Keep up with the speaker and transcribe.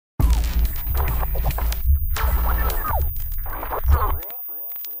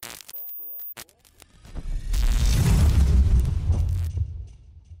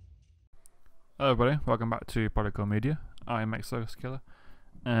Hello everybody, welcome back to Prodigal Media. I am Circus Killer,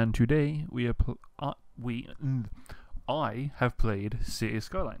 and today I have played Cities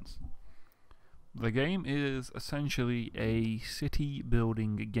Skylines. The game is essentially a city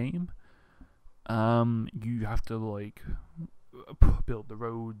building game. You have to build the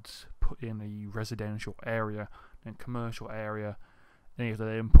roads, put in a residential area, then commercial area, then you have to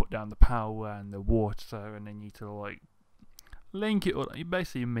then put down the power and the water, and then you need to link it all. You're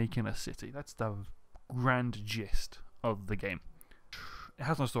basically making a city. That's the grand gist of the game. It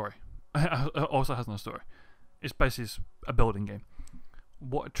has no story. It also has no story. It's basically a building game.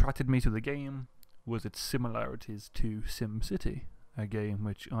 What attracted me to the game was its similarities to SimCity, a game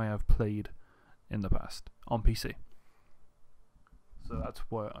which I have played in the past on PC. So that's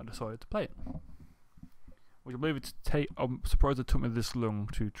why I decided to play it. Which I believe I'm surprised it took me this long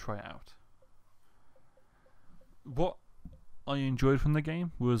to try it out. What I enjoyed from the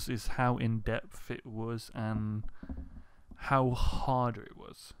game is how in depth it was and how hard it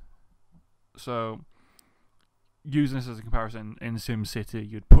was. So, using this as a comparison, in SimCity,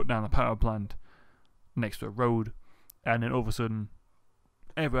 you'd put down a power plant next to a road, and then all of a sudden,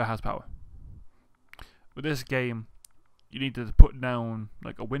 everywhere has power. With this game, you need to put down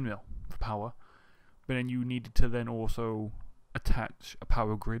a windmill for power, but then you needed to then also attach a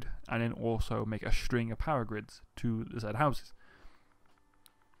power grid and then also make a string of power grids to the said houses.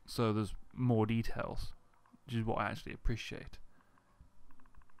 So there's more details, which is what I actually appreciate.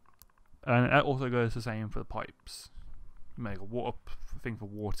 And that also goes the same for the pipes. You make a water thing for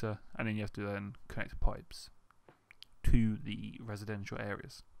water, and then you have to then connect the pipes to the residential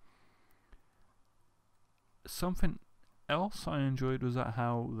areas. Something else I enjoyed was that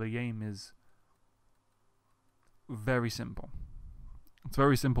how the game is very simple. It's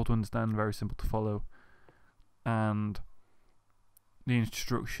very simple to understand, very simple to follow, and the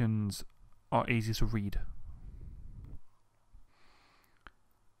instructions are easy to read.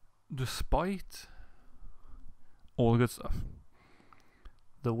 Despite all the good stuff,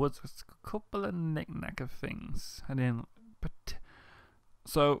 there was a couple of knick-knack of things.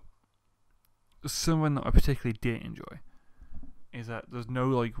 So something that I particularly didn't enjoy is that there's no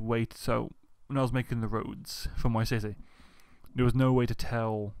way to. So when I was making the roads for my city, there was no way to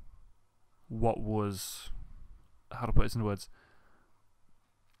tell what was, how to put this in words,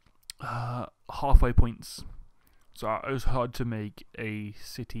 halfway points. So it was hard to make a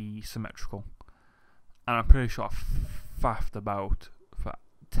city symmetrical, and I'm pretty sure I faffed about for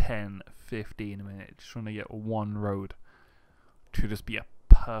 10-15 minutes trying to get one road to just be a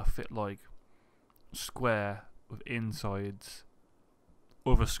perfect square with insides,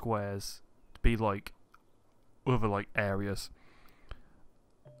 other squares to be other areas.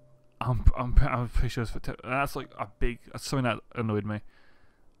 I'm pretty sure it's that's that's something that annoyed me.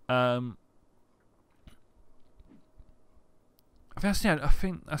 I think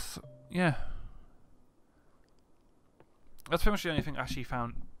that's pretty much the only thing I actually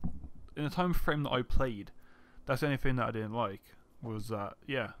found in the time frame that I played. That's the only thing that I didn't like, was that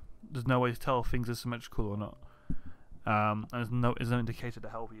there's no way to tell if things are symmetrical or not. And there's no indicator to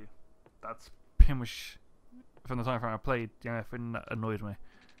help you. That's pretty much, from the time frame I played, the only thing that annoyed me,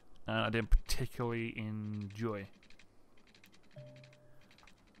 and I didn't particularly enjoy.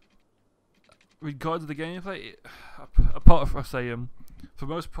 Regards to the gameplay, apart from for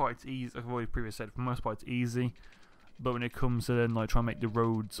most part it's easy. I've already previously said, for most part it's easy, but when it comes to then trying to make the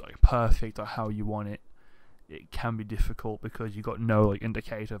roads perfect or how you want it, it can be difficult because you got no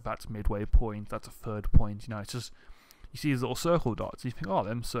indicator if that's midway point, that's a third point. It's just, you see these little circle dots, and you think, oh,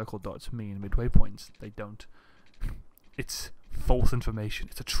 them circle dots mean midway points. They don't. It's false information.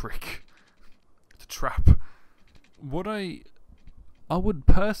 It's a trick. It's a trap. What I would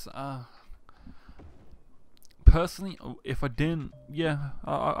personally, if I didn't,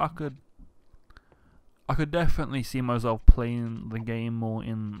 I could definitely see myself playing the game more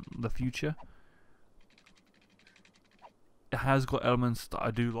in the future. It has got elements that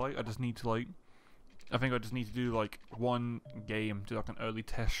I do like. I just need to I think I just need to do one game, do an early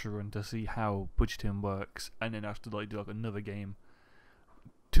test run to see how budgeting works, and then have to do another game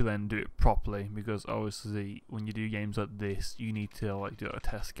to then do it properly, because obviously when you do games like this, you need to do a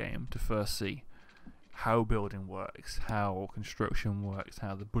test game to first see how building works, how construction works,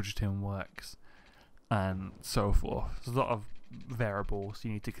 how the budgeting works, and so forth. There's a lot of variables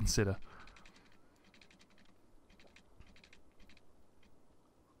you need to consider.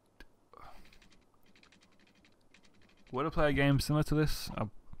 Would I play a game similar to this? I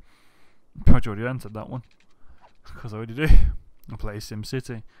probably already answered that one, because I already do. I play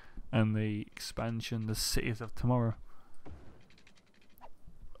SimCity and the expansion, the Cities of Tomorrow.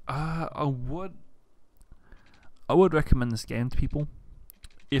 I would recommend this game to people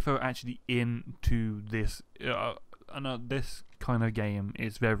if they're actually into this. I know this kind of game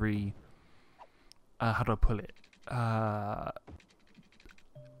is very. How do I put it? You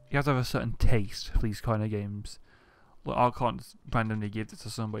have to have a certain taste for these kind of games. Like, I can't randomly give this to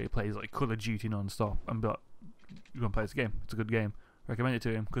somebody who plays like Call of Duty non-stop and be like, "You're gonna play this game. It's a good game. Recommend it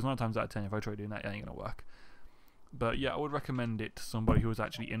to him." Because 9 times out of 10, if I try doing that, it ain't gonna work. But yeah, I would recommend it to somebody who is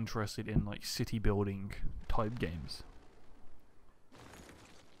actually interested in like city building type games.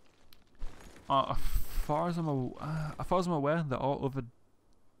 As far as I'm aware, there are other.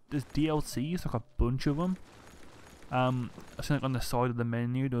 There's DLCs, like a bunch of them. I think like on the side of the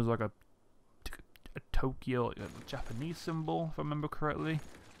menu there was like a Tokyo, like a Japanese symbol, if I remember correctly,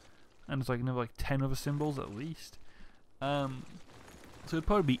 and there's like another like 10 other symbols at least. So it'd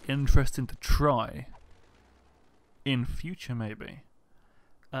probably be interesting to try in future, maybe.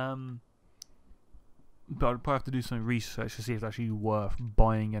 But I'd probably have to do some research to see if it's actually worth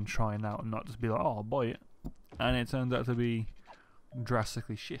buying and trying out, and not just be like, "Oh, I'll buy it," and it turns out to be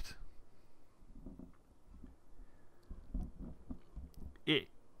drastically shit.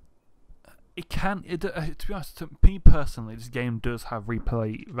 To be honest, to me personally, this game does have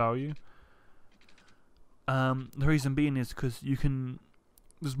replay value. The reason being is because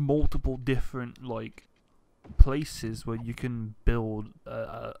there's multiple different like places where you can build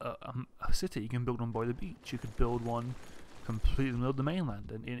a city. You can build one by the beach. You could build one completely in the middle of the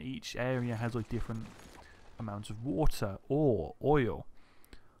mainland, and in each area has like different amounts of water or oil.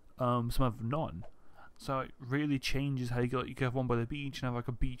 Some have none. So it really changes how you can have one by the beach and have like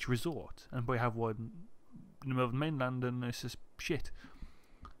a beach resort, and we have one in the middle of the mainland and it's just shit.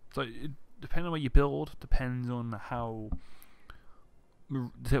 So depending on what you build, depends on the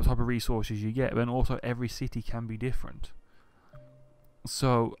type of resources you get, but also every city can be different.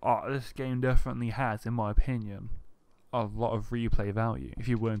 So this game definitely has, in my opinion, a lot of replay value if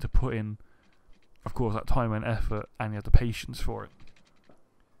you're willing to put in, of course, that time and effort and you have the patience for it.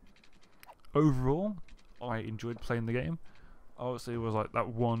 Overall, I enjoyed playing the game. Obviously, it was like that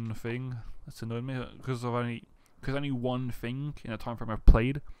one thing that's annoyed me because only one thing in the time frame I've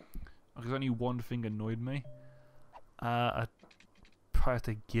played. Because only one thing annoyed me. I probably have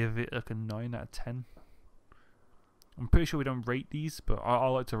to give it like a 9 out of 10. I'm pretty sure we don't rate these, but I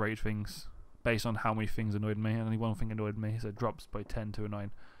like to rate things based on how many things annoyed me. And only one thing annoyed me, so it drops by 10 to a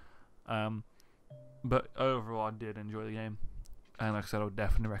 9. But overall, I did enjoy the game, and like I said, I would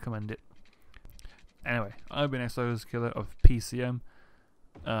definitely recommend it. Anyway, I've been Cities Killer of PCM.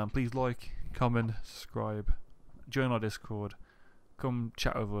 Please like, comment, subscribe, join our Discord, come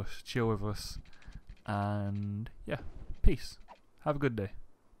chat with us, chill with us, and yeah, peace. Have a good day.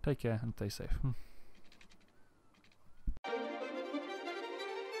 Take care and stay safe.